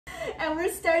and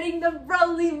we're starting the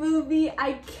BROLY movie.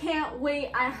 I can't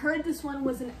wait. I heard this one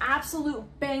was an absolute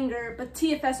banger, but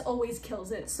TFS always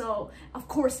kills it, so of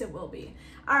course it will be.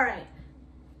 All right,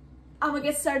 I'm gonna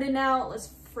get started now. Let's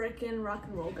frickin' rock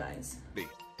and roll, guys.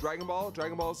 Dragon Ball,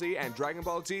 Dragon Ball Z, and Dragon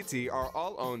Ball GT are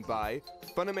all owned by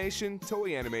Funimation,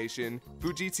 Toei Animation,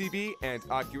 Fuji TV, and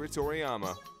Akira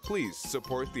Toriyama. Please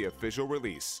support the official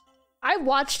release. I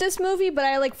watched this movie, but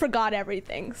I like forgot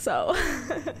everything, so.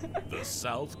 The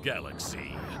South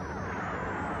Galaxy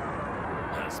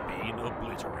has been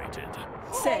obliterated.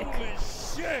 Sick.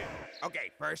 Holy shit! Okay,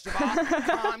 first of all,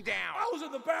 calm down. I was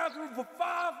in the bathroom for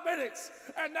 5 minutes,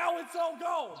 and now it's all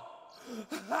gone.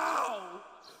 How?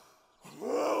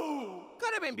 Who?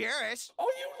 Could have been Beerus.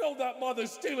 Oh, you know that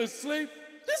mother's still asleep.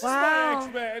 This Wow. is my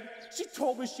ex, man. She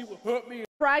told me she would hurt me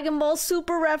Dragon Ball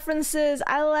Super references.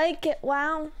 I like it.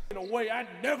 Wow. in a way I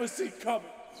never see coming.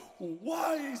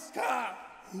 Why, Sky?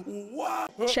 Why?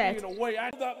 Hurt Check. me in a way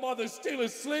I know that mother's still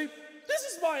asleep. This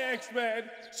is my ex, man.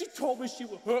 She told me she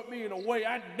would hurt me in a way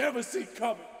I never see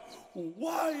coming.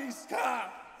 Why, Sky?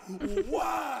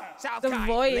 Why? South The Kai,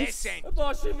 voice. listen. I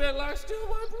thought she meant like steal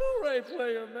my Blu-ray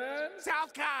player, man.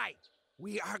 South Kai,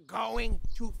 we are going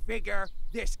to figure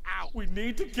this out. We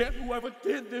need to get whoever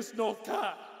did this North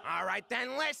Kai. All right,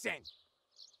 then listen.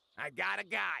 I got a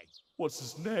guy. What's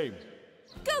his name?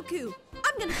 Goku,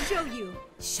 I'm gonna show you.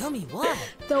 Show me what?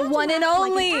 The one and Like an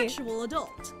only. actual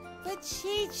adult. But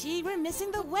Chi-Chi, we're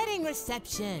missing the wedding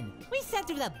reception. We sat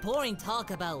through that boring talk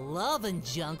about love and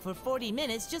junk for 40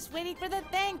 minutes just waiting for the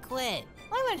banquet.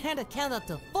 I learned how to count up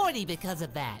to 40 because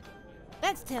of that.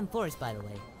 That's 10 fours, by the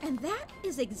way. And that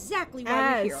is exactly why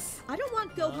we're here. Yes. I don't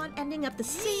want Gohan ending up the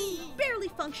same barely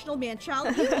functional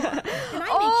man-child you are. And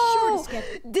I made sure to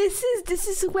skip This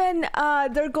is when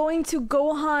they're going to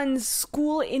Gohan's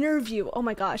school interview. Oh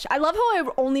my gosh, I love how I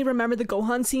only remember the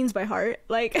Gohan scenes by heart.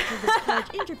 Like, this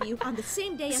college interview on the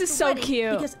same day This as is the so wedding.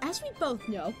 cute. Because as we both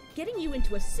know, getting you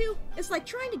into a suit is like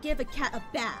trying to give a cat a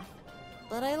bath.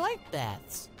 But I like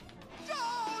baths. Don't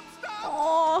stop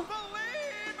oh believing.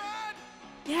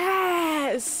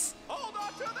 yes. Hold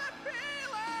on to that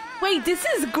feeling. Wait, this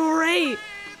is great. These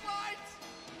lights,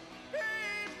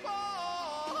 people.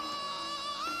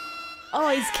 Oh,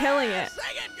 he's killing it.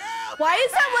 Sing it, girl. Why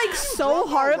is that like so Drunk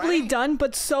horribly already? done,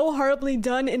 but so horribly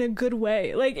done in a good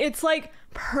way? Like, it's like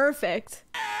perfect.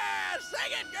 Yeah,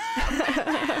 sing it,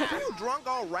 girl. Are you drunk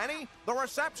already? The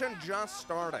reception just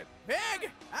started. Pig,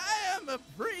 I am a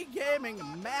pre-gaming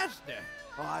master.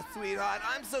 Aw, sweetheart,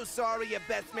 I'm so sorry your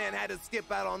best man had to skip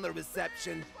out on the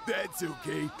reception. That's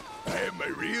okay. I am my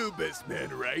real best man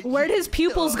right Where'd his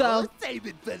pupils go? Save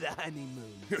it for the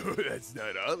honeymoon. Oh, that's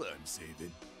not all I'm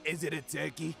saving. Is it a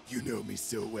turkey? You know me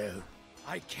so well.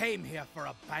 I came here for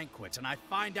a banquet, and I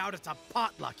find out it's a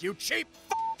potluck, you cheap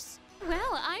f***s!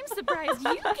 Well, I'm surprised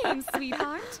you came,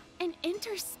 sweetheart. An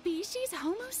interspecies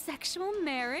homosexual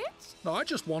marriage? I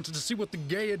just wanted to see what the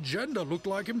gay agenda looked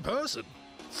like in person.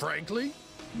 Frankly,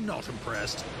 not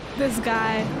impressed. This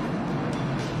guy.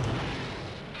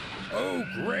 Oh,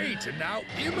 great, and now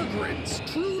immigrants.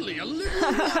 Truly a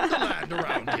little wonderland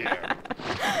around here.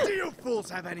 Do you fools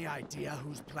have any idea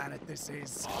whose planet this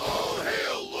is? All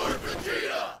hail Lord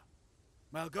Vegeta!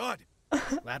 Well, good.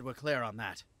 Glad we're clear on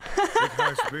that. It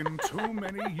has been too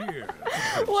many years.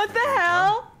 What the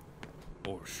hell?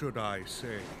 Or should I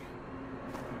say,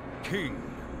 King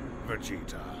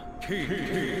Vegeta. King.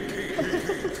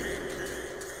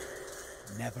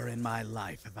 Never in my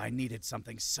life have I needed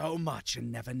something so much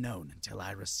and never known until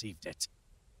I received it.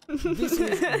 This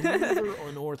is rather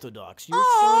unorthodox. Your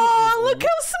Oh, son is look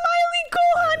how smiley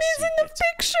Gohan is in the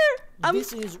picture.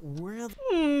 This is rather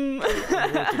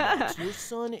unorthodox. Your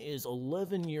son is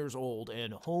 11 years old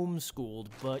and homeschooled,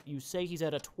 but you say he's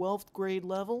at a 12th grade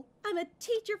level? I'm a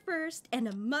teacher first and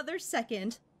a mother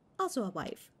second. Also a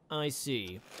wife. I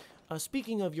see.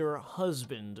 Speaking of your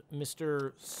husband,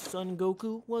 Mr. Son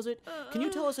Goku, was it? Can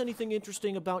you tell us anything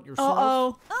interesting about yourself?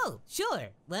 Uh-oh. Oh, sure.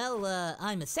 Well,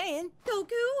 I'm a Saiyan.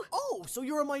 Goku? Oh, so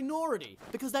you're a minority,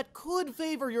 because that could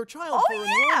favor your child for yeah.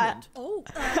 enrollment. Oh,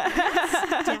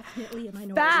 yes, definitely a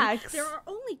minority. Facts. There are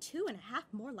only 2.5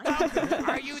 more like me.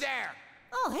 Are you there?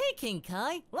 Oh, hey, King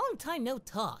Kai. Long time no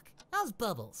talk. How's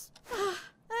Bubbles?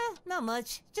 Not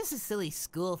much. Just a silly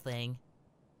school thing.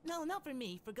 No, not for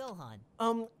me, for Gohan.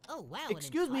 Oh, wow,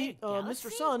 Excuse an me, entire Mr. galaxy?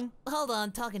 Sun. Hold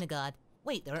on, talking to God.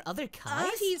 Wait, there are other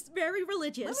Kais? He's very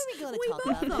religious. When are we gonna we talk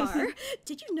both about are.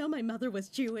 Did you know my mother was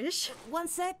Jewish? One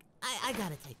sec. I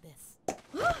gotta take this.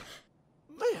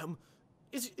 Ma'am,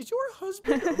 is your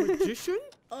husband a magician?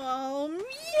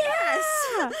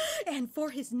 Yes! And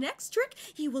for his next trick,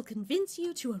 he will convince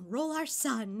you to enroll our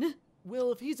son.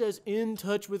 Well, if he's as in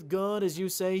touch with God as you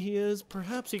say he is,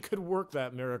 perhaps he could work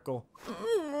that miracle.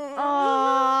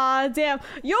 Aw, damn.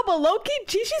 Yo, but low-key,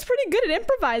 Chi-Chi's pretty good at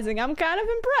improvising. I'm kind of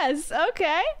impressed.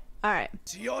 Okay. All right.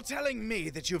 So you're telling me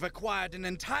that you've acquired an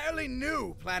entirely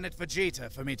new planet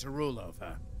Vegeta for me to rule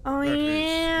over? Oh, That is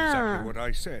yeah. exactly what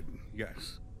I said,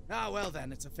 yes. Ah, well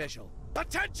then, it's official.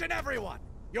 Attention, everyone!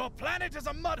 Your planet is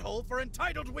a mudhole for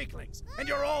entitled weaklings, and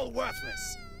you're all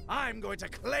worthless. I'm going to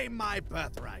claim my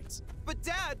birthright. But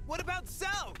Dad, what about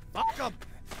Cell? Fuck 'em.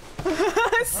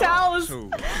 Sal's. So,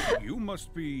 you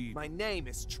must be... My name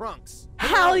is Trunks.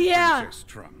 Hell yeah. Princess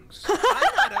Trunks.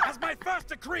 As my first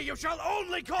decree, you shall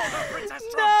only call her Princess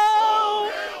Trunks.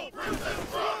 No. Hail Princess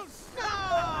Trunks!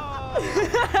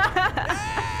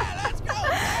 Yeah, let's go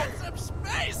get some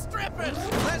space strippers!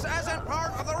 This isn't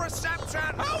part of the reception!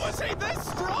 How is he this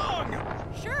strong?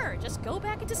 Sure, just go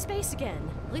back into space again.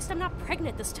 At least I'm not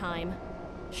pregnant this time.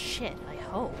 Shit, I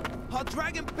hope. I'll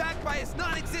drag him back by his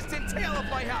non-existent tail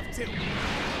if I have to.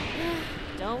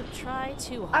 Don't try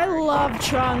too hard. I love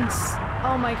Trunks.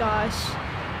 Oh my gosh.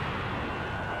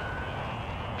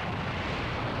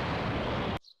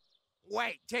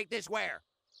 Wait, take this where?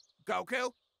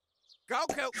 Goku?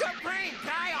 Goku! Supreme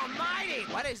Kai Almighty!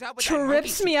 What is up with that monkey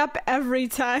Trips me up every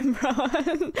time, bro.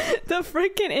 The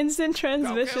freaking instant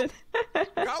transmission.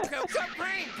 Goku!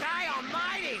 Supreme Kai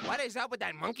Almighty! What is up with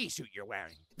that monkey suit you're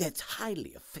wearing? That's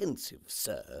highly offensive,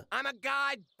 sir. I'm a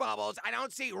god, Bubbles. I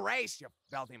don't see race, you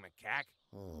filthy macaque.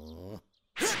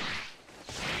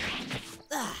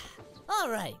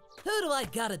 Alright, who do I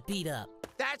gotta beat up?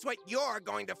 That's what you're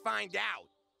going to find out.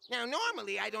 Now,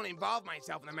 normally I don't involve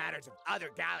myself in the matters of other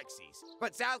galaxies,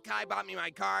 but South Kai bought me my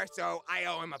car, so I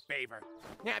owe him a favor.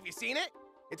 Now, have you seen it?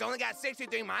 It's only got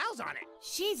 63 miles on it.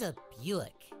 She's a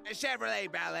Buick. A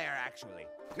Chevrolet Bel Air, actually.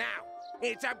 Now,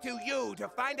 it's up to you to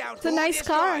find out It's a who nice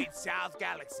car. destroyed South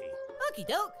Galaxy. Okie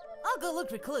doke, I'll go look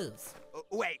for clues.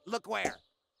 Wait, look where?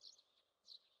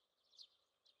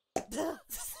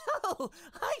 So,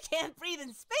 I can't breathe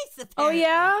in space apparently. Oh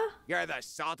yeah? You're the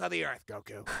salt of the earth,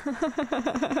 Goku.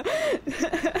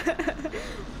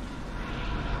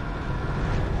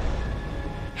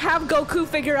 Have Goku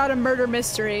figure out a murder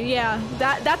mystery. Yeah,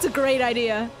 that's a great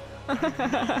idea.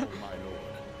 My lord,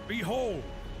 behold,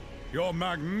 your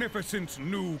magnificent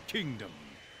new kingdom.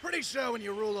 Pretty sure when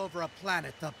you rule over a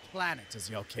planet, the planet is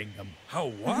your kingdom. How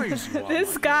wise you are.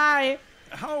 This my guy. lord.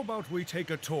 How about we take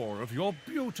a tour of your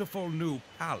beautiful new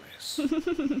palace?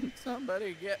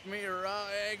 Somebody get me a raw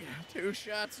egg, 2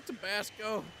 shots of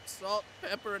Tabasco, salt,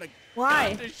 pepper, and a Why?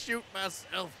 gun to shoot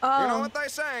myself. You know what they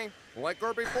say?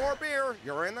 Liquor before beer,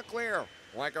 you're in the clear.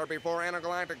 Liquor before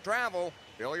intergalactic travel,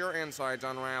 till your insides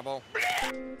unravel.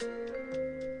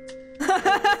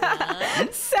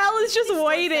 Sal is just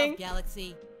waiting. South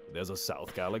Galaxy. There's a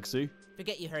South Galaxy?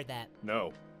 Forget you heard that.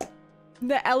 No.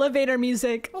 The elevator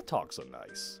music. I'll talk so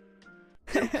nice.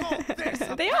 You call this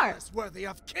a They are. palace worthy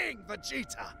of King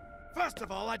Vegeta? First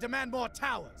of all, I demand more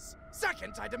towers.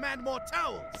 Second, I demand more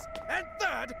towels. And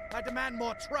third, I demand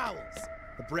more trowels.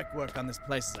 The brickwork on this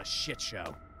place is a shit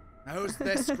show. Now who's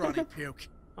this scrawny puke?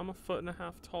 I'm a 1.5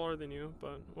 feet taller than you,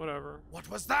 but whatever. What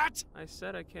was that? I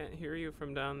said I can't hear you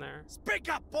from down there. Speak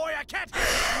up, boy! I can't hear you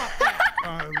from up there!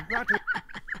 That is...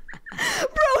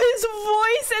 Bro, his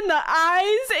voice and the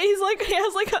eyes, he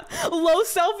has like a low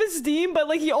self-esteem, but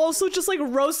like he also just like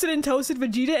roasted and toasted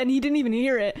Vegeta and he didn't even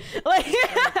hear it. Like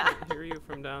I can't hear you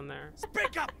from down there.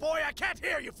 Speak up, boy! I can't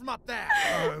hear you from up there!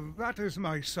 that is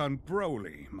my son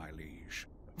BROLY, my liege.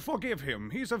 Forgive him,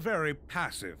 he's a very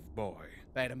passive boy.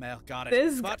 Beta male, got it.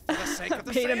 This But for the sake of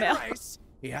the Beta Saiyan male. race,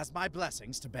 he has my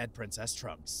blessings to bed Princess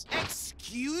Trunks.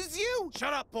 Excuse you?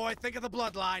 Shut up, boy. Think of the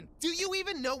bloodline. Do you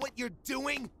even know what you're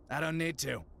doing? I don't need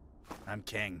to. I'm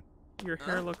king. Your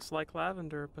hair looks like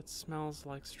lavender, but smells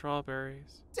like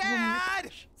strawberries. Dad!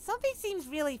 Something seems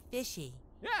really fishy.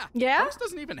 Yeah. Yeah? Trunks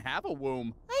doesn't even have a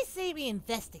womb. I say we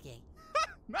investigate.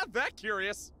 Not that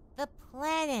curious. The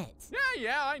planet.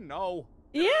 Yeah, I know.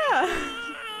 yeah.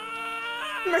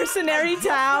 Mercenary I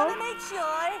town. want to make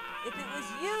sure if it was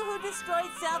you who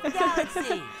destroyed South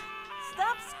Galaxy.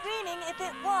 Stop screaming if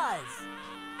it was.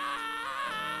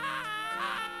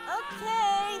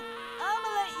 Okay, I'm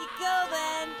gonna let you go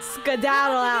then.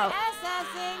 Skedaddle out.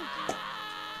 Ass-assing.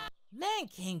 Man,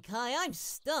 King Kai, I'm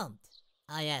stumped.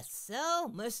 I asked Cell,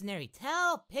 Mercenary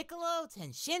Tao, Piccolo,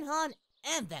 Tenshinhan,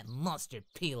 and that monster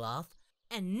Pilaf.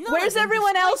 And none Where's of them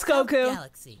everyone destroyed else, South Goku?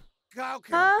 Galaxy. Goku,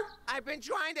 Huh? I've been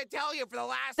trying to tell you for the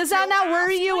last Does that not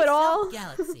worry you at all?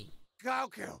 South Galaxy.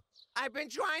 Goku, I've been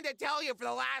trying to tell you for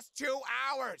the last 2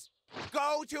 hours.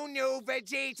 Go to New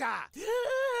Vegeta.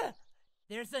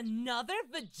 There's another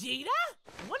Vegeta?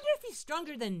 I wonder if he's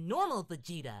stronger than normal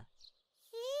Vegeta.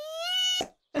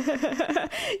 That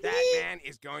man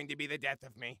is going to be the death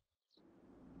of me.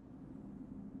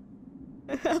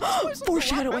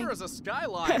 Foreshadowing. Better as a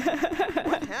skyline.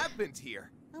 What happened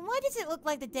here? And why does it look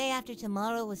like the day after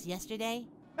tomorrow was yesterday?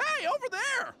 Hey, over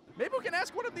there! Maybe we can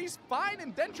ask one of these fine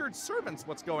indentured servants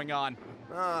what's going on.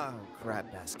 Oh, crap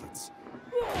baskets.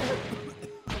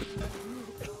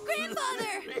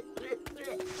 Grandfather!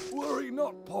 Worry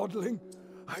not, Podling.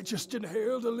 I just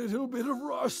inhaled a little bit of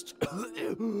rust.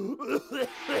 No,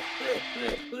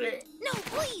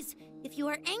 please! If you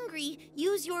are angry,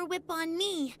 use your whip on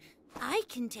me. I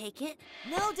can take it.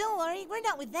 No, don't worry. We're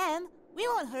not with them. We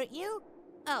won't hurt you.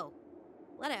 Oh,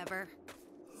 whatever.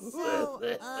 So,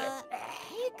 are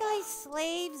you guys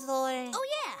slaves or? Oh,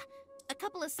 yeah! A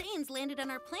couple of Saiyans landed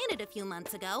on our planet a few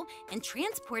months ago and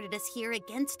transported us here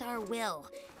against our will.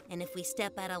 And if we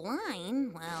step out of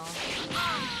line, well...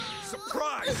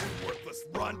 Surprise, you worthless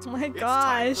runt! Oh my It's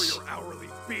gosh. time for your hourly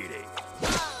feeding.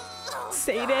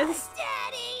 Sadist.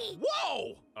 Daddy!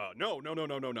 Whoa! No.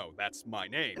 That's my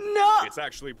name. No. It's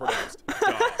actually pronounced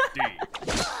Da-D.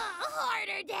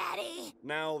 Harder, Daddy!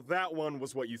 Now, that one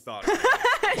was what you thought.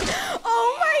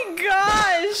 Oh my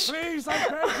gosh. Please, I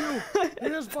beg you.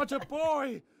 He is but a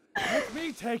boy. Let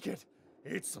me take it.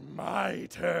 It's my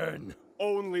turn.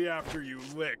 Only after you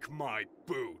lick my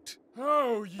boot.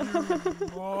 Oh, you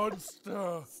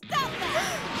monster. Stop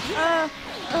that!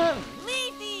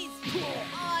 Leave these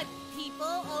odd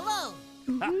people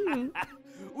alone.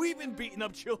 We've been beating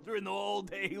up children all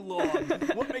day long.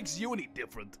 What makes you any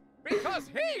different? Because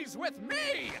he's with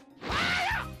me!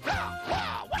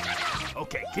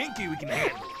 Okay, kinky we can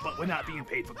handle, but we're not being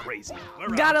paid for crazy. We're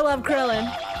Gotta love Krillin.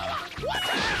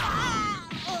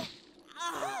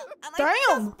 And Damn!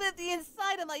 I just bit the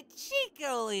inside of my cheek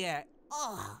earlier.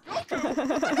 Oh. Goku,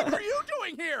 what the heck are you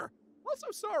doing here? Also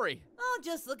sorry. Oh,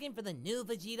 just looking for the new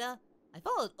Vegeta. I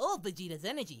followed old Vegeta's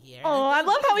energy here. Oh, I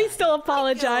love how he still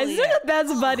apologized. They're the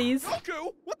best buddies.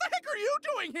 Goku, what the heck are you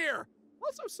doing here?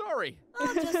 Also sorry.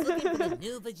 Oh, just looking for the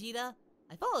new Vegeta.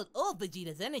 I followed old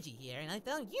Vegeta's energy here, and I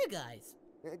found you guys.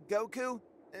 Goku,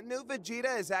 New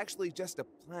Vegeta is actually just a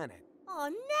planet. Oh,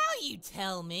 now you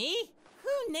tell me.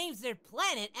 Who names their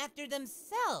planet after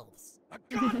themselves? A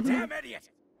goddamn idiot!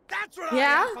 That's what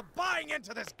Yeah? I am for buying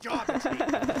into this garbage.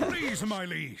 Please, my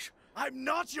liege. I'm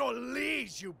not your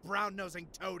liege, you brown-nosing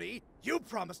toady. You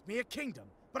promised me a kingdom,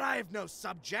 but I have no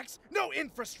subjects, no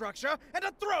infrastructure, and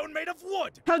a throne made of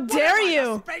wood. How What dare am I,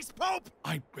 you? a space pope?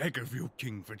 I beg of you,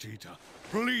 King Vegeta.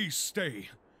 Please stay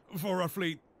for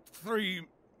roughly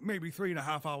maybe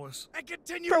 3.5 hours. And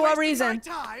continue For what wasting my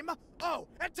reason? time? Oh,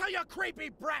 and tell your creepy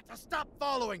brat to stop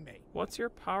following me. What's your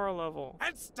power level?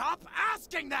 And stop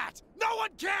asking that! No one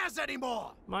cares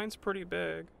anymore! Mine's pretty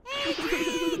big.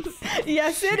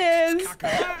 Yes, it is.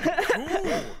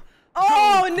 Cool.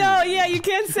 Oh no, yeah, you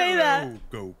can't say that.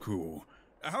 Hello, Goku.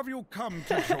 Have you come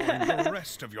to join the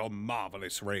rest of your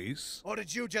marvelous race? Or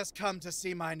did you just come to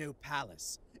see my new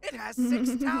palace? It has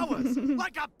 6 towers,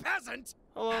 like a peasant!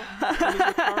 Hello. What is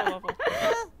your power level?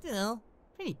 Well, you know,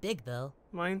 pretty big though.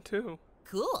 Mine too.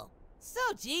 Cool. So,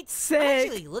 Jeet, Sick. I'm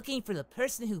actually looking for the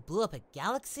person who blew up a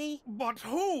galaxy? But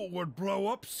who would blow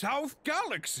up South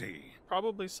Galaxy?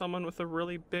 Probably someone with a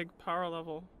really big power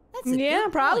level. That's a Yeah,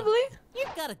 good probably. Point.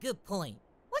 You've got a good point.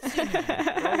 What's your name?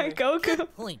 Goku.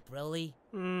 Good point, Broly.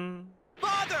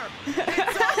 Father!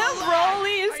 It's all a lie!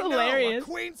 Broly is I know, hilarious. a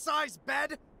queen-size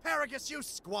bed? Paragus, you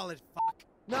squalid fuck.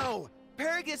 No,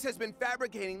 Paragus has been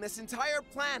fabricating this entire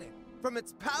planet, from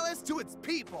its palace to its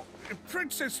people.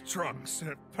 Princess Trunks,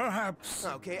 perhaps.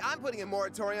 Okay, I'm putting a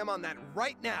moratorium on that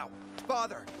right now.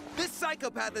 Father, this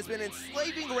psychopath has been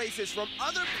enslaving races from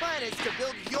other planets to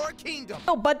build your kingdom.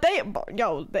 Oh, but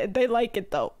they like it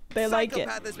though. They like it.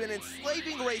 Psychopath has been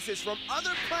enslaving races from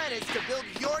other planets to build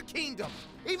your kingdom.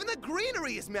 Even the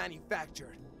greenery is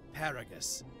manufactured.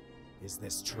 Paragus, is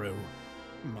this true?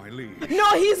 My liege.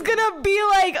 No, he's gonna be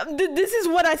like, this is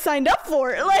what I signed up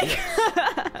for. Like,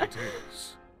 It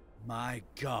is. My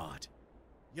God.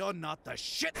 You're not the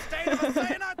shit stain of a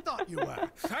Saiyan I thought you were.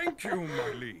 Thank you,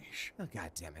 my liege. Oh, God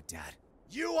damn it, Dad.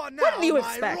 You are now What did you my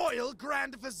expect? royal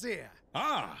grand vizier.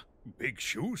 Ah, big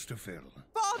shoes to fill.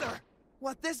 Father,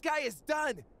 what this guy has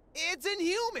done, it's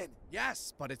inhuman.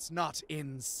 Yes, but it's not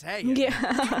insane. yeah.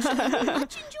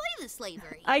 Much enjoy the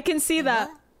slavery. I can see that.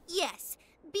 Yes,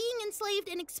 being enslaved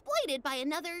and exploited by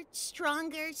another,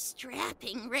 stronger,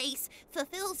 strapping race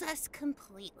fulfills us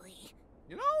completely.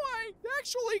 You know, I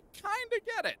actually kinda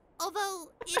get it. Although,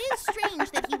 it is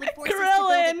strange that he would force us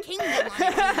Krillin. to build a kingdom on his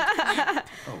own planet.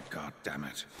 Oh, God damn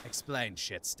it. Explain,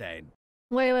 shit stain.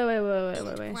 Wait.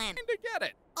 Planet. To get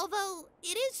it. Although,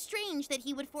 it is strange that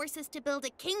he would force us to build a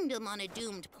kingdom on a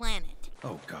doomed planet.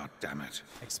 Oh, god damn it.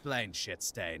 Explain,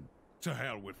 Shitstain. To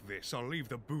hell with this. I'll leave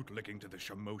the bootlicking to the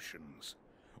Shamotians.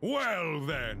 Well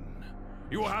then,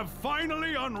 you have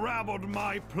finally unraveled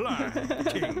my plan,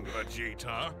 King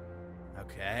Vegeta.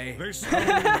 Okay. This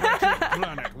wretched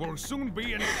planet will soon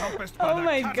be encompassed by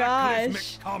the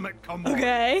cataclysmic comet Kamui.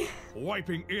 Okay.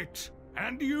 Wiping it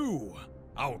and you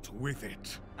out with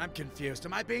it. I'm confused.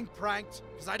 Am I being pranked?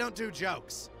 Because I don't do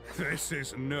jokes. This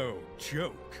is no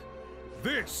joke.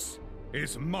 This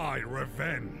is my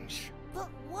revenge. But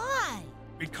why?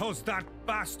 Because that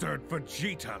bastard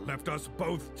Vegeta left us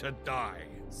both to die.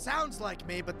 Sounds like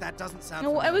me, but that doesn't sound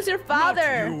No, familiar. it was your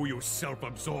father. Not you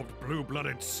self-absorbed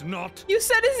blue-blooded snot. You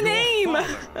said his name. Your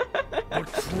father,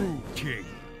 the true king.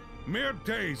 Mere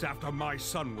days after my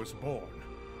son was born,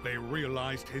 they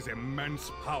realized his immense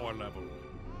power level.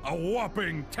 A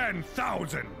whopping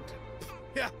 10,000.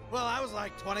 Yeah, well, I was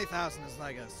like 20,000 is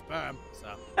like a sperm,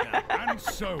 so. Yeah. And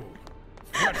so,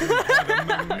 threatened by the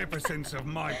magnificence of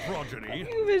my progeny,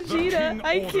 Vegeta, the king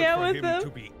I ordered can't for with him them. to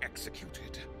be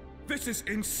executed. This is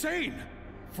insane!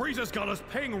 Frieza's got us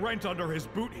paying rent under his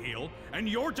boot heel, and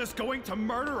you're just going to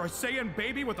murder a Saiyan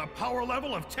baby with a power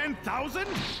level of 10,000?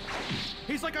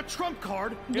 He's like a trump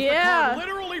card if the card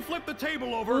literally flipped the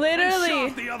table over and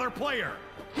shot the other player.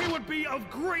 He would be of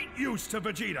great use to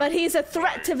Vegeta. But he's a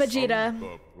threat to Vegeta.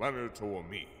 The planet or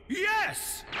me?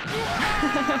 Yes!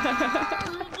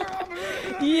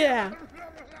 Yeah.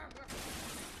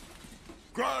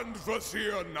 Grand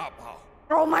Vizier Nappa.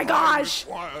 Oh my gosh!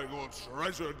 I require your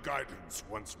treasured guidance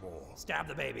once more. Stab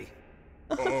the baby.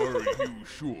 Are you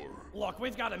sure? Look,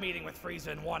 we've got a meeting with Frieza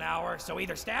in 1 hour, so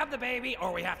either stab the baby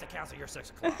or we have to cancel your 6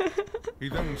 o'clock. He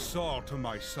then saw to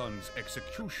my son's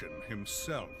execution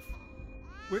himself.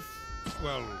 With,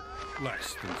 well,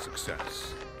 less than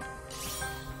success.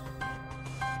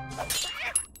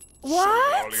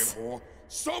 What? Somalian whore,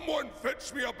 someone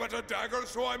fetch me a better dagger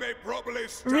so I may properly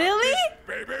stab Really?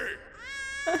 this baby.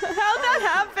 How'd that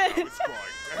happen? It's fine.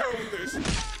 To hell with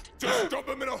this. Just dump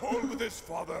him in a hole with his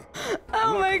father.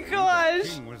 Oh my gosh. The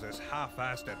king was as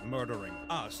half-assed at murdering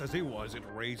us as he was at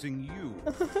raising you.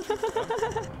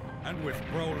 And with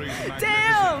Broly's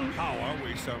magnificent power,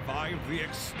 we survived the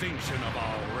extinction of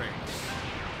our race.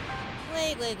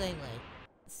 Wait.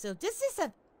 So does this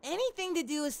have anything to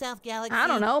do with South Galaxy? I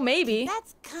don't know, maybe.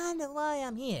 That's kind of why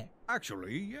I'm here.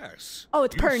 Actually, yes. Oh,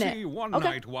 it's pertinent. You see, one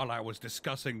night while I was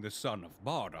discussing the son of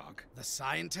Bardock... The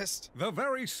scientist? The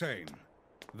very same.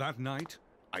 That night,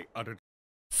 I uttered...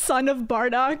 Son of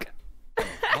Bardock.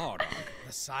 Bardock.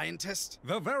 The scientist?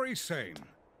 The very same.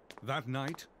 That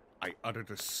night, I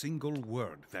uttered a single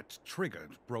word that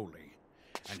triggered Broly.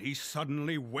 And he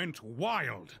suddenly went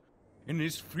wild. In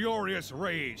his furious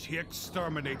rage, he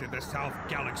exterminated the South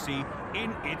Galaxy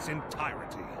in its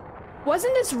entirety.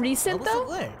 Wasn't this recent, what was though? the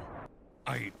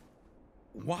word?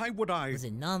 Why would I... Was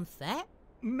it non-fat?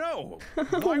 No.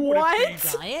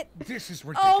 What? Diet? This is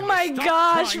ridiculous. Oh my Stop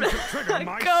gosh. trying to trigger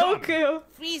my Goku. son.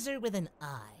 Freezer with an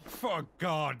eye. For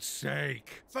God's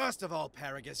sake. First of all,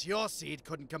 Paragus, your seed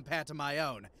couldn't compare to my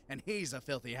own, and he's a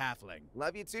filthy halfling.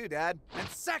 Love you too, Dad. And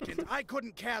second, I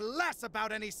couldn't care less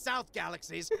about any South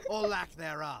Galaxies or lack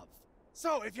thereof.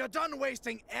 So if you're done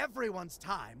wasting everyone's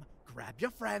time, grab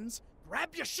your friends,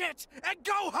 grab your shit, and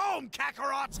go home,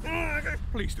 Kakarot!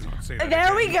 Please do not say that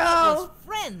There again. we go.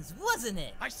 Friends, wasn't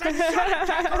it? I said shut it,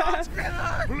 Kakarot!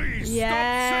 Please stop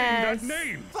saying that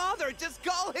name. Father, just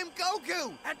call him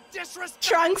Goku! And disrespect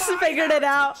Trunks my figured it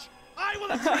out. I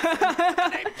will address him with the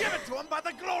name given to him by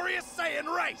the glorious Saiyan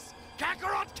race!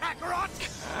 Kakarot, Kakarot!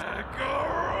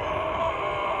 Kakarot!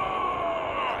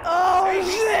 Oh, Hey,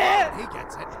 shit! He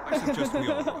gets it. I suggest we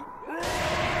all run.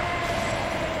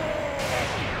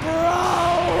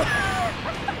 Bro!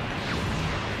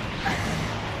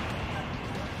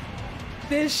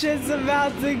 This shit's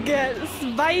about to get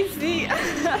spicy.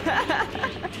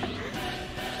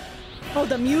 Oh,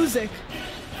 the music.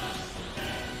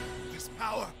 This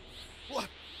power.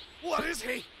 What is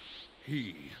he?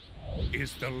 He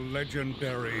is the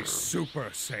legendary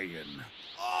Super Saiyan.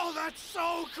 Oh, that's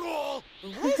so cool!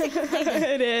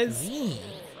 It is.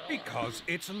 Because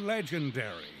it's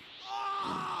legendary.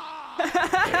 Hey,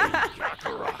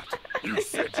 Kakarot, you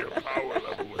said your power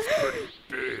level was pretty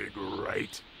big,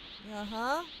 right?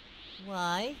 Uh-huh.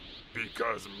 Why?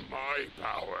 Because my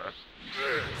power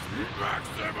is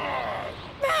maximum!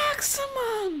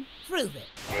 Maximum. Prove it.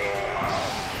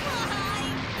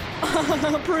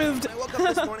 Approved. When I woke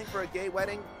up this morning for a gay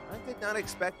wedding, I did not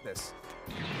expect this.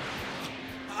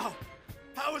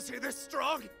 How is he this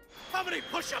strong? How many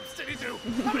push-ups did he do?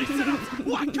 How many sit-ups?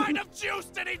 What kind of juice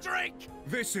did he drink?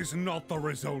 This is not the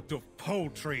result of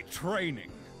poultry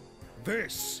training.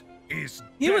 This is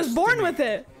He was born with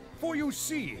it. For you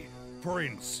see,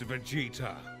 Prince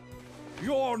Vegeta,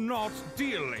 you're not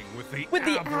dealing with the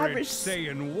average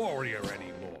Saiyan warrior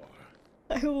anymore.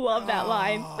 I love that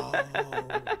line.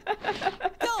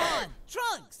 Go on,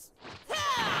 Trunks!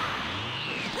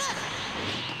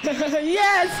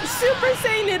 Yes! Super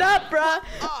Saiyan it up, bruh!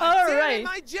 Alright.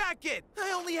 My jacket!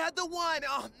 I only had the one!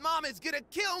 Oh, Mom is gonna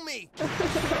kill me!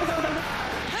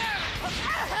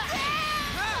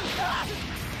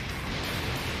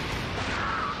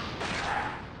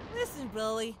 Listen,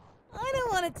 Broly, I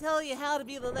don't want to tell you how to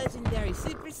be the legendary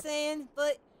Super Saiyan,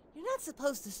 but you're not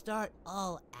supposed to start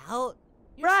all out.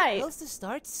 You're supposed to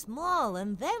start small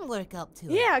and then work up to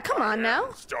it. Yeah, come on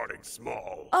now. Starting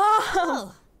small.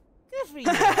 Oh, good for you.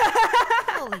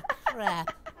 Holy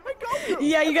crap.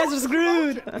 Yeah, you guys are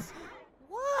screwed.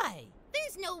 Why?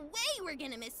 There's no way we're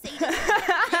gonna miss sadism.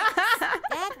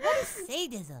 Dad, what is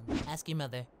sadism? Ask your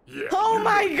mother. Yeah, Oh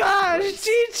my gosh,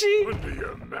 Chi-Chi! Under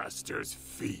your master's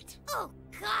feet. Oh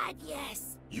God,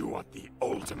 yes. You want the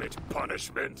ultimate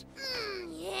punishment?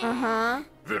 Yeah. Uh-huh.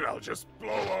 Then I'll just blow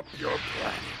up your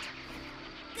planet.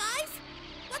 Guys,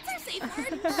 what's our safe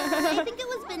word? I think it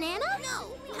was banana?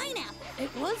 No, pineapple. It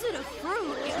wasn't a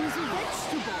fruit, it was a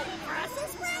vegetable.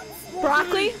 Brussels sprouts?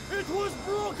 Broccoli? It was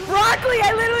broccoli! Broccoli!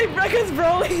 I literally broke his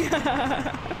Broly.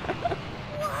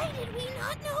 Why did we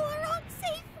not know our own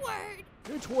safe word?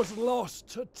 It was lost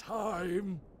to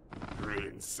time.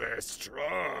 Princess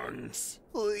Trunks.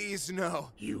 Please,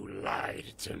 no. You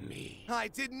lied to me. I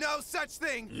did no such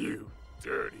thing! You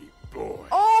dirty boy.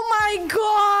 Oh my Don't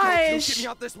gosh! get me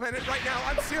off this planet right now!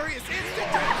 I'm serious!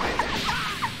 Instant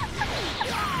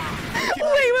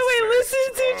Wait,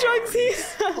 listen to Trunks.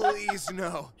 Please,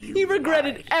 no. He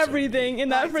regretted everything in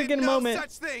that freaking moment. No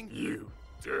such thing! You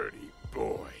dirty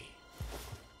boy.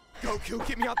 Goku,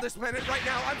 get me off this planet right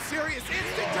now! I'm serious!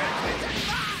 Instant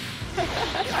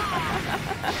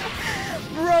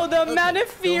Bro, the amount of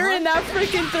fear in that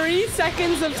freaking 3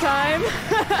 seconds of time.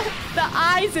 The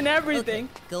eyes and everything.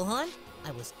 Okay, Gohan,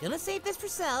 I was gonna save this for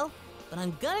Cell, but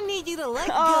I'm gonna need you to let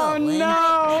go. Oh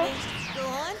no!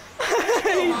 Gohan?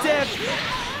 He dipped.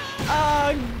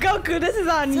 Goku, this is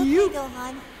on It's you. okay,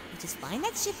 Gohan. We just find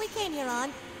that ship we came here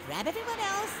on, grab everyone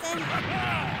else, and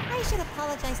I should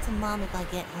apologize to Mom if I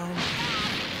get home.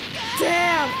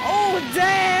 Damn! Oh,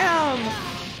 damn!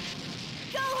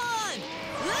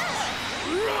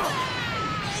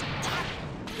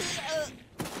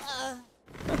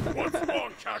 What's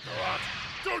wrong, Kakarot?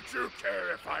 Don't you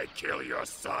care if I kill your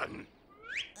son?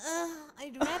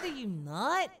 I'd rather you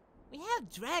not. We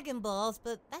have Dragon Balls,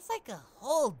 but that's like a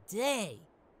whole day.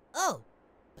 Oh,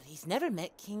 but he's never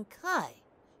met King Kai.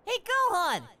 Hey,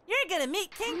 Gohan! You're gonna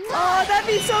meet King Kai! Oh, that'd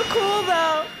be so cool,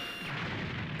 though.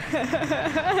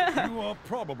 You are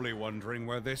probably wondering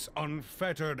where this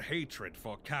unfettered hatred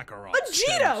for Kakarot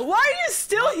Vegeta, why are you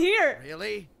still here?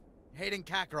 Really? Hating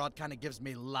Kakarot kind of gives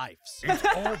me life. It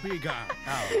all began.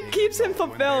 Keeps him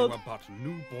fulfilled. When they were but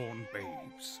newborn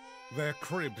babes. Their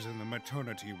cribs in the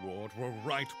maternity ward were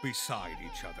right beside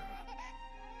each other.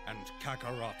 And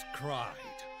Kakarot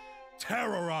cried,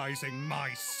 terrorizing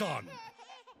my son.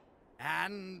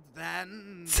 And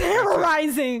then...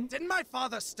 Terrorizing! Didn't my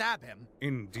father stab him?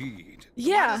 Indeed.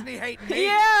 Yeah. Why doesn't he hate me?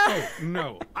 Yeah! Oh,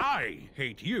 no, I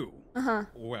hate you. Uh-huh.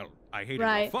 Well, I hated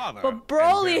Right. your father. But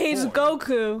Broly and hates therefore,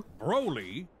 Goku.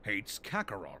 Broly hates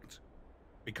Kakarot.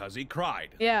 Because he cried.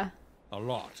 Yeah. A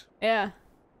lot. Yeah.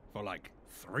 For like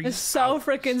 3 It's so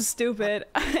freaking stupid.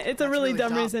 It's a really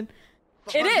dumb reason.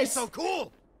 But It he's is. so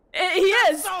cool. He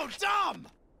is. So dumb.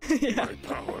 Yeah.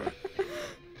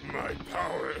 My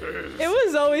power is... It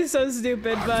was always so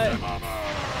stupid, but...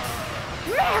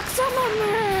 Maximum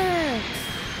Mix!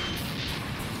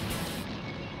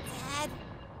 Dad?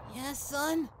 Yeah,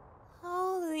 son?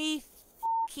 Holy f***,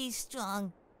 he's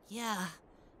strong. Yeah.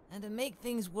 And to make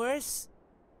things worse,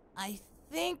 I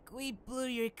think we blew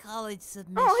your college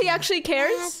submission. Oh, he actually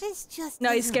cares? This just No,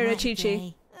 he's isn't scared of my Chi-Chi.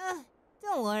 day.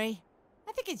 Don't worry.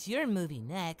 I think it's your movie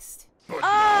next. The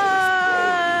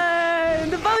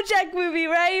BoJack movie,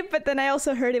 right? But then I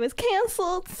also heard it was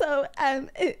canceled, so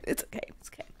it's okay. It's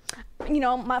okay. You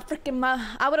know,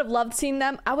 I would have loved seeing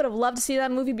them. I would have loved to see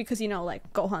that movie because, you know,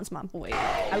 like Gohan's mom. Wait,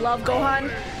 I love Gohan.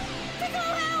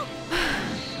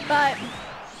 But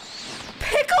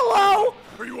Piccolo.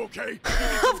 Are you okay?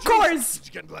 Of course. Did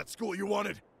you get into that school you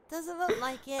wanted? Doesn't look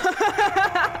like it.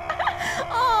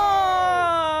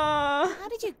 Oh. How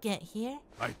did you get here?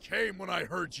 I came when I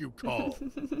heard you call.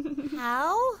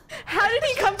 How? How did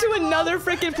he come to another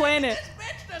freaking planet?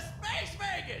 Bitch, this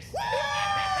Vegas!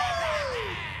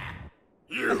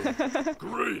 You,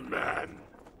 Green Man,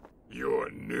 you're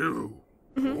new.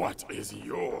 What is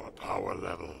your power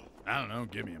level? I don't know,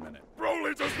 give me a minute.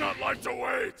 Broly does not like to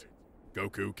wait!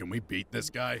 Goku, can we beat this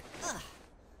guy?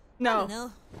 No. I don't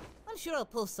know. I'm sure I'll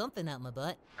pull something out my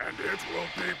butt. And it will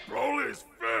be Broly's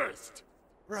first!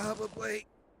 Probably.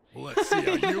 Well, let's see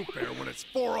how you fare when it's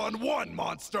 4-on-1,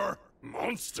 monster!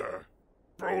 Monster?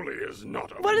 Broly is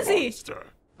not a What is he? monster.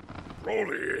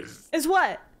 Broly is... Is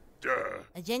what?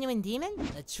 A genuine demon?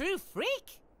 A true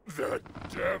freak? The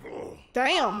devil.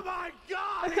 Damn. Oh my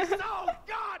god, he's so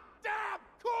goddamn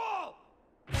cool!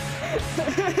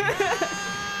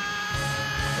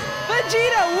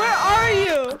 Vegeta, where are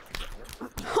you?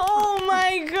 Oh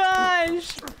my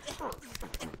gosh.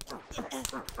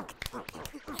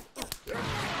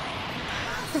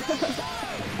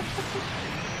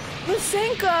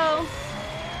 Lysenko.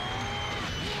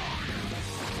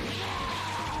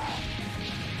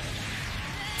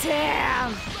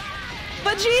 Damn.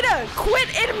 Vegeta, quit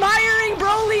admiring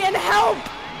Broly and help.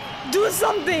 Do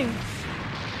something.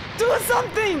 Do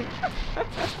something. What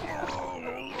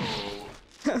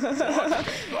the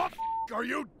f are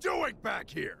you doing back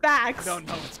here? Facts. I don't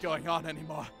know what's going on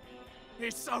anymore.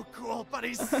 He's so cool, but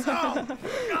he's so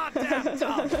goddamn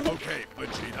dumb. Okay,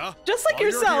 Vegeta. Just like while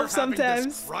you're yourself here having sometimes.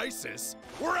 This crisis,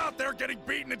 we're out there getting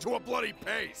beaten into a bloody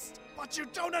paste. But you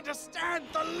don't understand.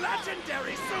 The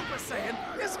legendary Super Saiyan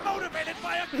is motivated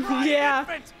by a crying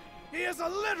infant. He is a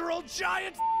literal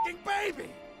giant f***ing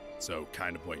baby. So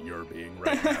kind of what you're being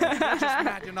right now. I'm just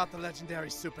mad you're not the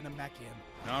legendary Super Namekian.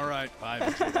 All right, bye,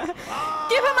 Vegeta.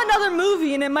 Give him another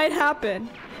movie and it might happen.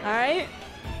 All right.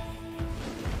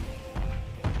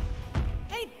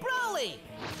 Hey, Broly!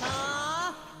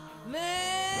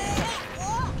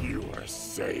 You are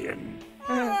Saiyan.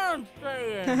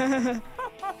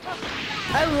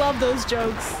 I love those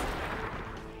jokes.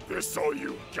 This all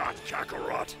you got,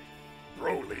 Kakarot?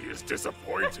 Broly is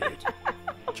disappointed.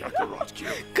 Kakarot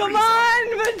killed Come Frieza. on,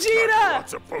 Vegeta!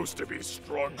 Kakarot's supposed to be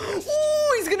strongest.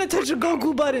 Ooh, he's gonna touch the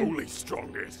Goku button. Broly's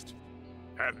strongest.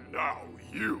 And now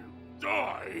you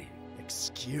die.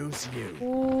 Excuse you.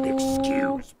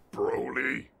 Excuse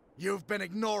Broly? You've been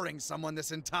ignoring someone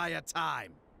this entire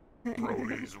time.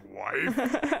 Broly's wife?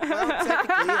 Well,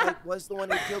 technically, I was the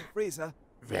one who killed Frieza.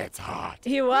 That's hot.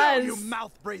 He was. No, you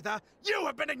mouth breather. You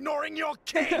have been ignoring your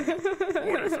king.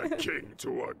 What is a king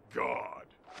to a god?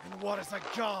 And what is a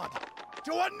god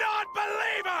to a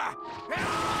non-believer?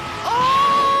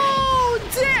 Oh,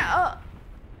 damn!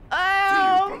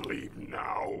 Do you believe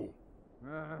now?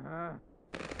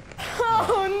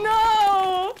 Oh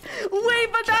no!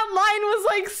 Wait, but that line was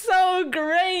like so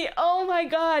great. Oh my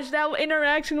gosh, that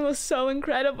interaction was so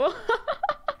incredible.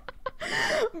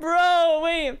 Bro,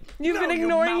 wait, you've been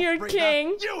ignoring your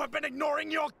king. You have been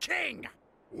ignoring your king.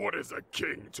 What is a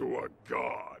king to a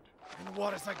god? And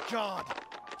what is a god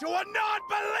to a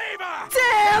non-believer?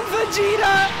 Damn,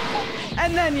 Vegeta!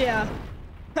 And then, yeah.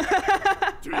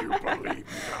 Do you believe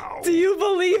now? Do you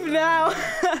believe now?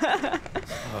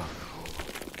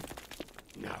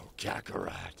 Now,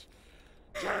 Kakarot.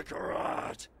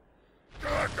 Kakarot.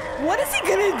 Kakarot. What is he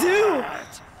gonna do?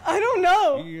 I don't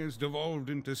know. He is devolved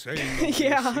into saying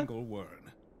Yeah. a single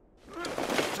word.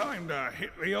 Time to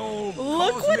hit the old.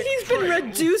 Look what he's been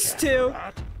reduced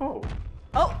to. Oh.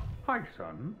 Oh. Hi,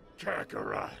 son.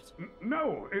 Kakarot.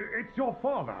 No, it's your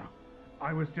father.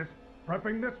 I was just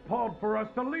prepping this pod for us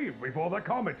to leave before the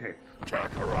comet hits.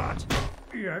 Kakarot.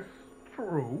 Yes,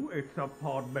 true. It's a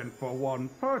pod meant for one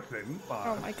person, but...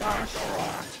 Oh my gosh.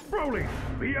 Broly,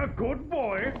 be a good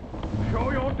boy. Show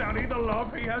your daddy the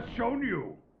love he has shown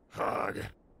you. Hug.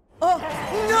 Oh,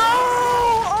 no!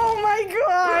 Oh my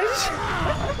gosh!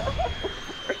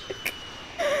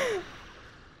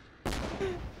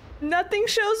 Nothing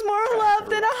shows more love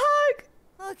than a hug!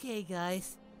 Okay,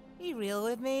 guys. Be real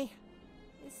with me.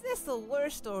 Is this the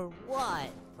worst or what?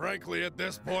 Frankly, at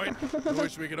this point, I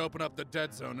wish we could open up the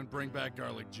dead zone and bring back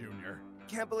Garlic Jr.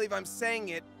 Can't believe I'm saying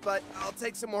it, but I'll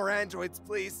take some more androids,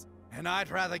 please. And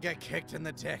I'd rather get kicked in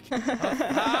the dick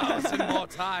 1,000 more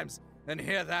times than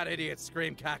hear that idiot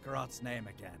scream Kakarot's name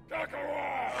again. I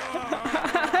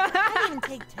didn't even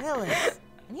take Turles,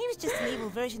 and he was just an evil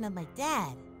version of my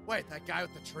dad. Wait, that guy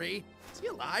with the tree? Is he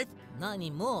alive? Not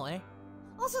anymore.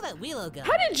 Also that Willow guy.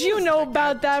 How did you know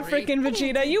about that freaking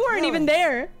Vegeta? You weren't even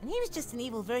there. And he was just an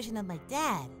evil version of my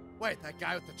dad. Wait, that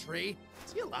guy with the tree?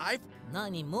 Is he alive? Not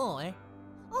anymore.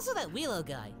 Also that Willow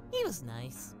guy. He was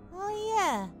nice. Oh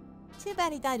yeah. Too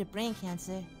bad he died of brain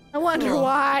cancer. I wonder Cool.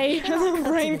 why. Now cut to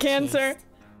Brain the cancer. chase.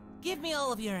 Give me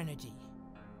all of your energy.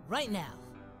 Right now.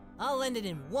 I'll end it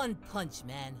in one punch,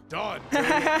 man. Done.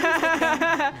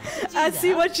 I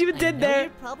see what you did there.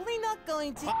 You're probably not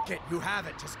going to. Fuck it, you have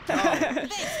it. Just go.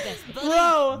 Thanks, best buddy.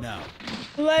 Bro, No.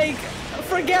 like,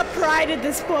 forget pride at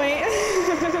this point.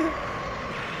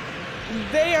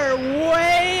 They are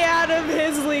way out of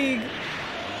his league.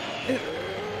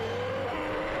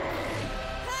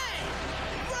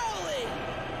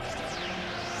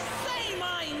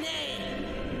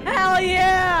 Hell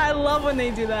yeah! I love when they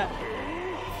do that.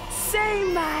 Say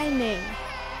my name.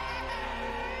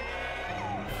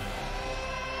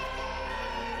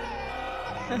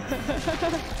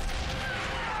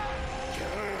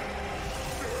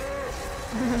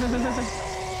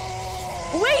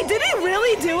 Wait, did he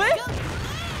really do it?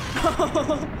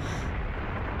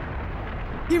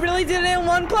 He really did it in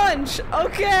one punch.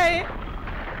 Okay.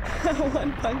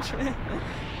 One punch man.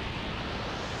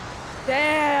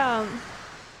 Damn.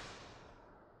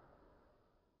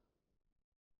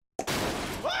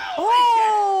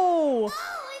 Oh!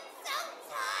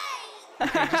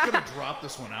 Okay, I'm just gonna drop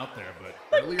this one out there, but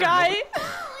earlier.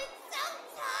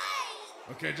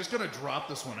 Okay, just gonna drop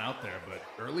this one out there, but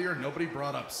earlier nobody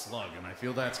brought up Slug, and I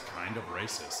feel that's kind of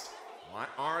racist. What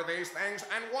are these things,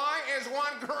 and why is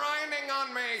one grinding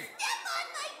on me? Step on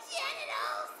my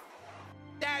genitals!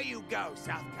 There you go,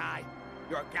 South Kai.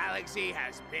 Your galaxy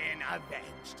has been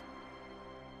avenged.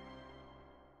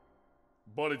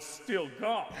 But it's still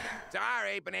gone.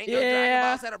 Sorry, but ain't no Dragon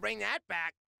Balls that'll bring that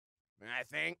back. I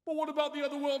think. But what about the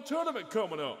other World Tournament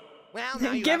coming up? Well,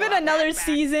 now you give it another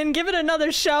season, give it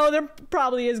another show. There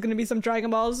probably is going to be some Dragon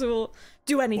Balls who will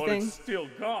do anything. But it's still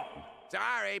gone.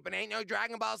 Sorry, but ain't no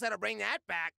Dragon Balls that'll bring that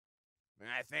back.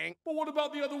 I think. But what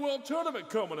about the other World Tournament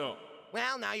coming up?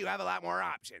 Well, now you have a lot more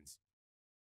options.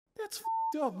 That's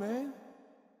f***ed up, man.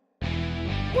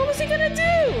 What was he gonna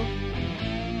do?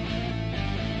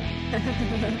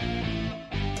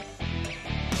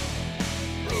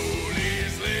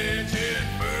 Broly's legend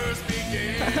first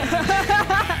began in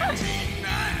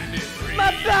 1993.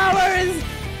 My power is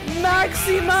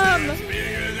maximum. It's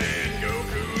bigger than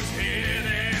Goku's head,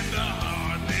 and the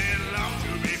heart that longs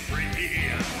to be free.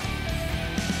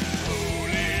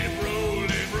 Broly,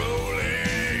 Broly,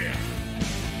 Broly,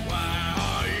 why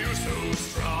are you so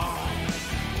strong?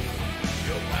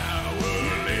 Your power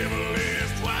level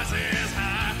is twice as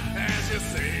high as your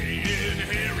Saiyan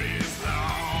hair is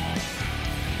long.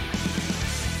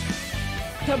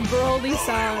 The Broly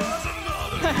sound.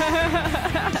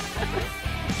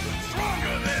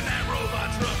 Stronger than that robot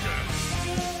trucker.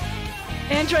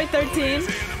 Android 13.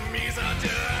 Enemies are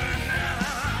done.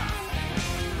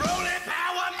 Broly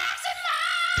power maximum.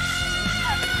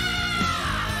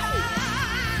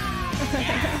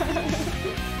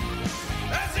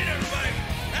 That's it, everybody.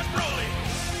 That's Broly.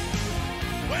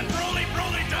 When Broly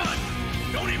done.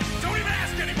 Don't even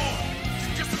ask anymore.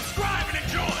 Just subscribe and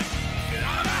enjoy. And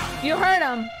I'm out. You heard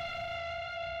him.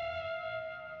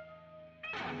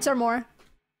 Is there more?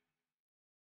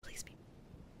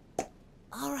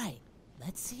 All right,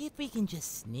 let's see if we can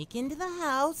just sneak into the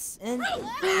house and. Okay.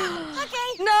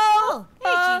 No. Oh, hey,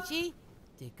 Chi-Chi.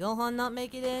 Did Gohan not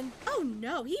make it in? Oh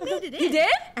no, he made it in. He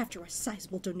did? After a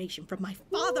sizable donation from my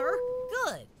father.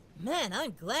 Good. Man,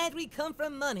 I'm glad we come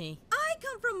from money. I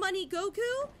come from money,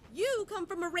 Goku. You come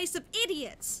from a race of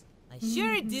idiots. I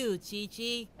sure do,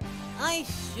 Chi-Chi. I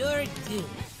sure do.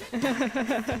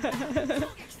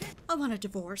 I want a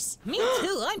divorce. Me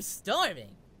too, I'm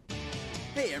starving.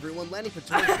 Hey everyone, Lanny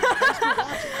Patori. Thanks for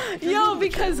watching. Yo,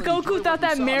 because Goku thought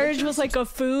that marriage was like a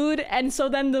food, and so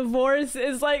then divorce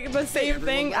is like the same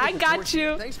thing. I got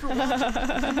you. Thanks for watching.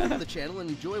 If you're new to the channel and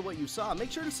enjoy what you saw,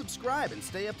 make sure to subscribe and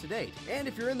stay up to date. And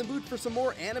if you're in the mood for some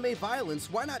more anime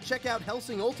violence, why not check out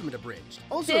Hellsing Ultimate Abridged?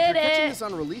 Also, if you're catching this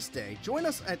on release day, join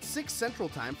us at 6 Central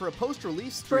Time for a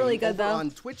post-release stream really good, over though.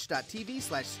 on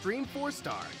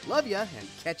twitch.tv/stream4star. Love ya, and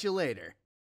catch you later.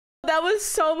 That was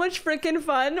so much freaking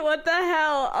fun. What the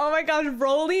hell? Oh my gosh,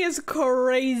 Broly is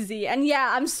crazy. And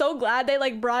yeah, I'm so glad they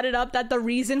like brought it up that the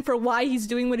reason for why he's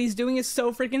doing what he's doing is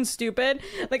so freaking stupid.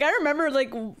 Like I remember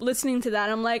like listening to that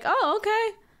and I'm like, oh,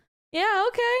 okay. Yeah,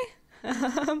 okay.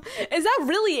 Is that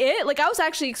really it? Like I was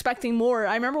actually expecting more.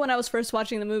 I remember when I was first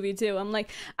watching the movie too. I'm like,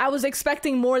 I was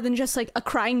expecting more than just like a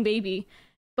crying baby.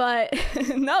 But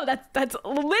no, that's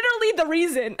literally the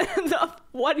reason of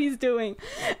what he's doing.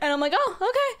 And I'm like, oh,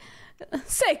 okay.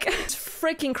 Sick. It's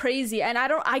freaking crazy. And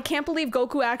I can't believe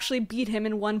Goku actually beat him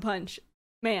in one punch.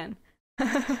 Man.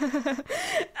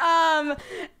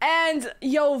 And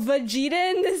yo, Vegeta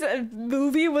in this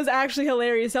movie was actually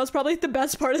hilarious. That was probably the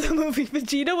best part of the movie.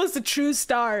 Vegeta was the true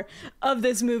star of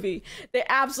this movie. They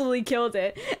absolutely killed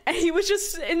it. And he was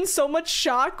just in so much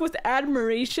shock with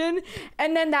admiration.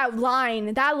 And then that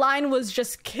line was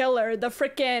just killer. The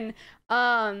freaking,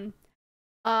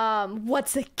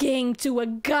 what's a king to a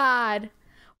god?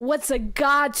 What's a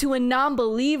god to a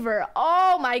non-believer?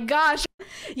 Oh my gosh.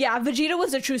 Yeah, Vegeta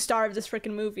was the true star of this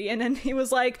freaking movie. And then he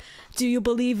was like, do you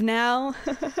believe now?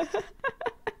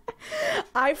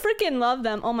 I freaking love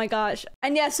them. Oh my gosh.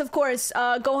 And yes, of course,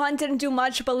 Gohan didn't do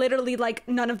much, but literally like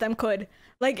none of them could.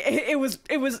 Like it was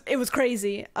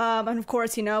crazy. And of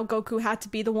course, you know, Goku had to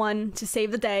be the one to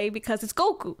save the day because it's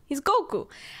Goku. He's Goku.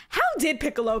 How did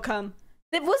Piccolo come?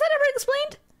 Was that ever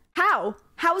explained? How?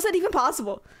 How was that even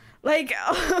possible? Like,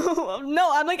 oh,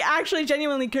 no, I'm like actually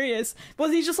genuinely curious.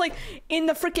 Was he just like in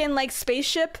the freaking like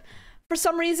spaceship for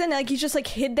some reason? Like he's just like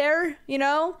hid there, you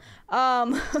know?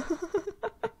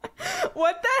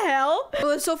 What the hell? It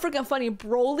was so freaking funny.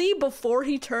 Broly, before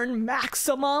he turned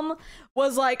Maximum,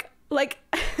 was like like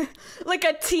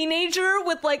a teenager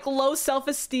with like low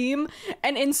self-esteem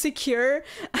and insecure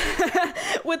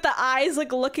with the eyes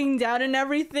like looking down and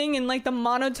everything and like the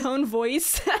monotone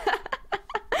voice.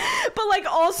 But like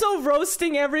also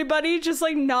roasting everybody just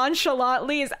like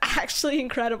nonchalantly is actually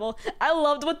incredible. I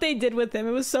loved what they did with him.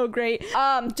 It was so great.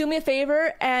 Do me a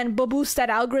favor and boost that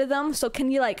algorithm. So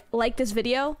can you like this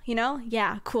video, you know?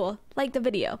 Yeah, cool. Like the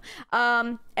video.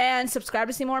 And subscribe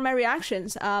to see more of my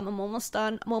reactions. I'm almost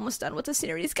done. I'm almost done with the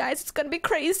series, guys. It's gonna be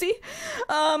crazy.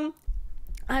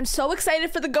 I'm so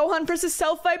excited for the Gohan versus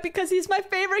Cell fight because he's my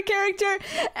favorite character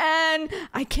and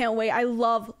I can't wait. I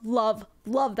love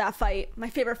that fight. My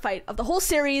favorite fight of the whole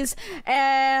series.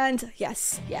 And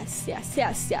yes.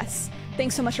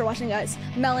 Thanks so much for watching, guys.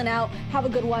 Melon out. Have a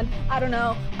good one. I don't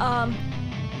know.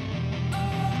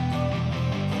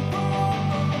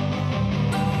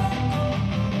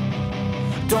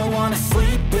 Don't wanna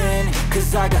sleep in,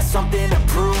 cause I got something to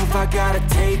prove. I gotta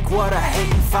take what I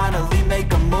hate and finally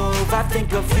make a move. I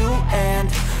think of you and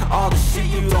all the shit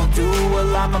you don't do.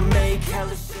 Well, I'ma make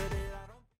hella shit.